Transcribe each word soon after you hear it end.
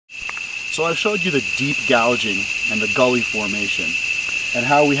So I've showed you the deep gouging and the gully formation and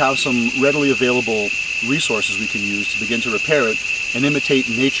how we have some readily available resources we can use to begin to repair it and imitate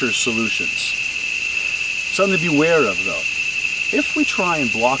nature's solutions. Something to be aware of though. If we try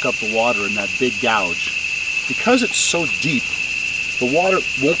and block up the water in that big gouge, because it's so deep, the water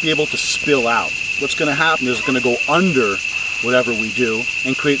won't be able to spill out. What's going to happen is it's going to go under whatever we do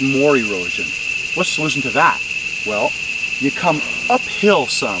and create more erosion. What's the solution to that? Well, you come uphill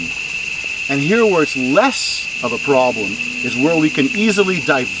some. And here where it's less of a problem is where we can easily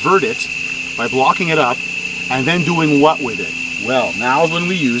divert it by blocking it up and then doing what with it? Well, now is when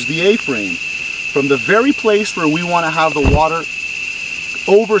we use the A-frame. From the very place where we want to have the water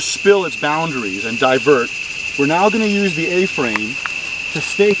overspill its boundaries and divert, we're now going to use the A-frame to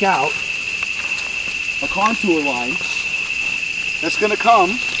stake out a contour line that's going to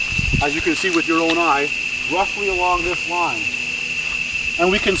come, as you can see with your own eye, roughly along this line. And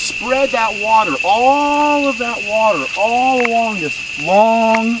we can spread that water, all of that water, all along this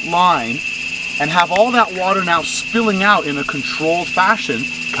long line, and have all that water now spilling out in a controlled fashion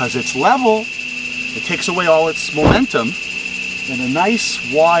because it's level. It takes away all its momentum in a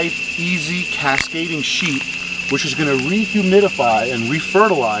nice, wide, easy, cascading sheet, which is going to rehumidify and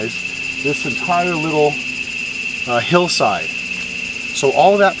refertilize this entire little hillside. So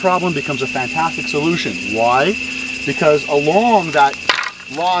all of that problem becomes a fantastic solution. Why? Because along that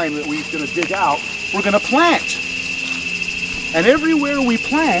line that we're going to dig out, we're going to plant. And everywhere we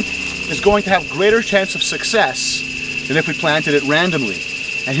plant is going to have greater chance of success than if we planted it randomly.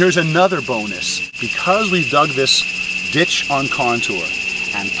 And here's another bonus. Because we've dug this ditch on contour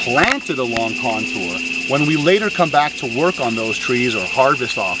and planted along contour, when we later come back to work on those trees or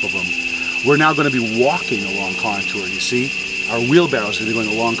harvest off of them, we're now going to be walking along contour, you see? Our wheelbarrows are going to be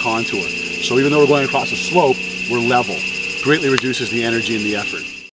going along contour. So even though we're going across a slope, we're level. Greatly reduces the energy and the effort.